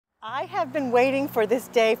I have been waiting for this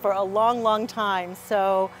day for a long, long time.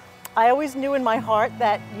 So I always knew in my heart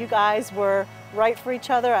that you guys were right for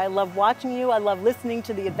each other. I love watching you. I love listening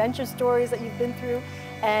to the adventure stories that you've been through.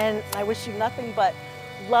 And I wish you nothing but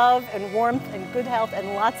love and warmth and good health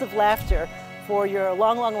and lots of laughter for your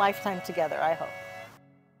long, long lifetime together, I hope.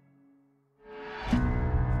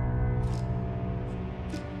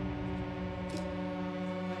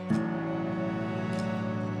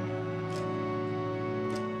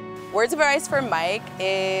 Words of advice for Mike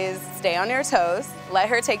is stay on your toes, let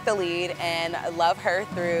her take the lead, and love her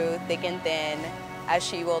through thick and thin, as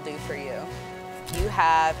she will do for you. You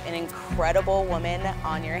have an incredible woman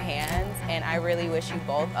on your hands, and I really wish you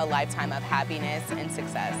both a lifetime of happiness and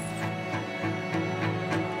success.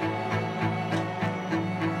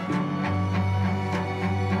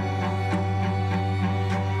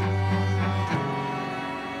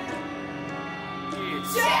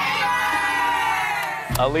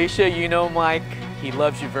 Alicia, you know Mike, he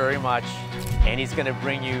loves you very much, and he's gonna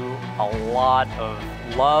bring you a lot of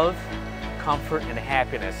love, comfort, and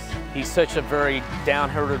happiness. He's such a very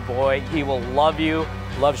down-hearted boy. He will love you,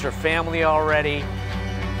 loves your family already.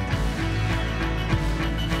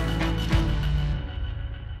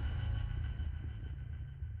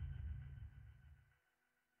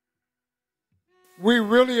 We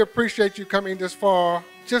really appreciate you coming this far,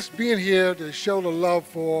 just being here to show the love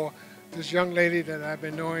for this young lady that I've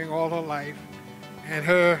been knowing all her life, and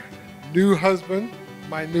her new husband,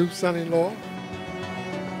 my new son-in-law.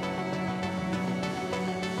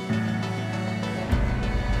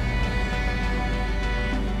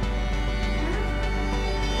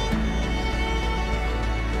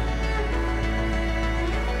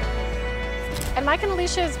 And Mike and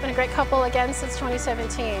Alicia has been a great couple again since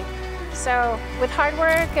 2017. So with hard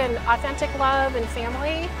work and authentic love and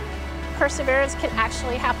family, perseverance can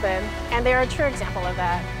actually happen, and they're a true example of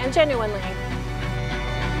that, and genuinely.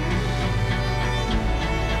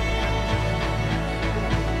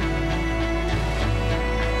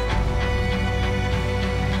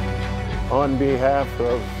 On behalf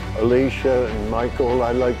of Alicia and Michael,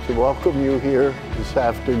 I'd like to welcome you here this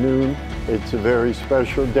afternoon. It's a very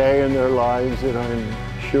special day in their lives, and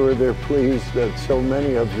I'm sure they're pleased that so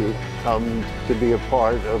many of you come to be a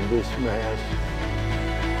part of this Mass.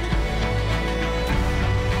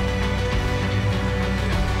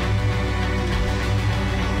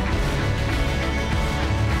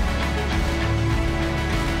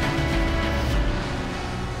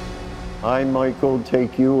 I, Michael,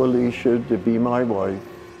 take you, Alicia, to be my wife.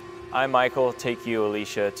 I, Michael, take you,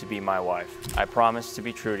 Alicia, to be my wife. I promise to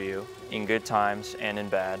be true to you, in good times and in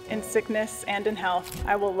bad. In sickness and in health,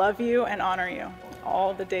 I will love you and honor you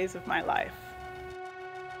all the days of my life.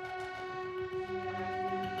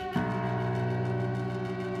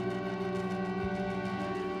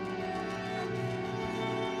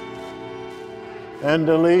 And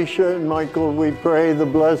Alicia and Michael, we pray the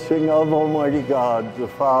blessing of Almighty God, the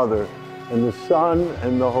Father, and the Son,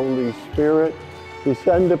 and the Holy Spirit,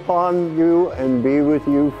 descend upon you and be with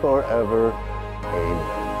you forever.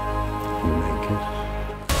 Amen. You may kiss.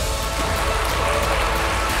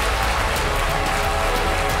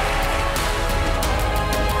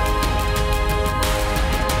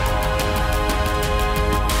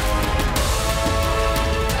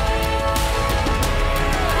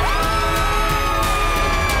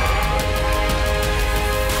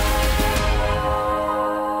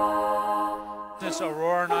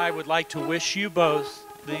 Aurora and I would like to wish you both,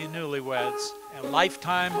 the newlyweds, a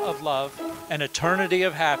lifetime of love, an eternity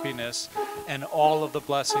of happiness, and all of the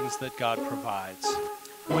blessings that God provides.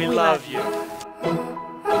 We love you.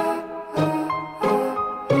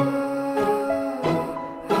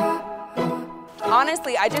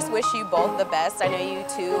 Honestly, I just wish you both the best. I know you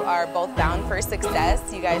two are both bound for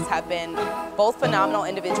success. You guys have been both phenomenal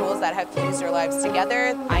individuals that have fused your lives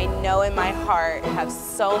together. I know in my heart have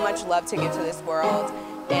so much love to give to this world,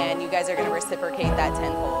 and you guys are going to reciprocate that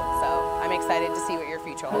tenfold. So I'm excited to see what your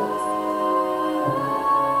future holds.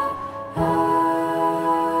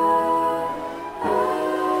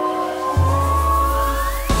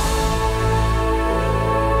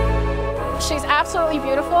 She's absolutely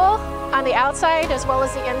beautiful on the outside as well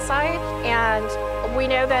as the inside, and we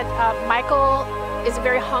know that Michael is a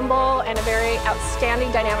very humble and a very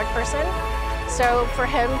outstanding dynamic person. So for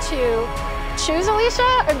him to choose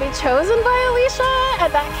Alicia and be chosen by Alicia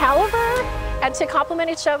at that caliber and to complement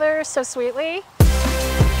each other so sweetly.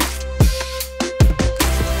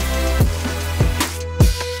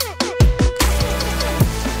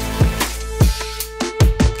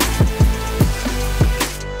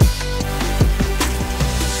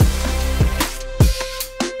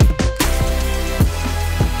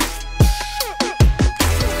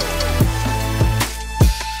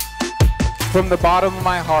 From the bottom of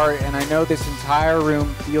my heart, and I know this entire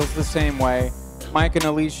room feels the same way, Mike and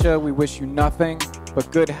Alicia, we wish you nothing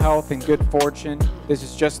but good health and good fortune. This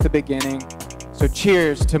is just the beginning. So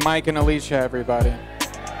cheers to Mike and Alicia, everybody.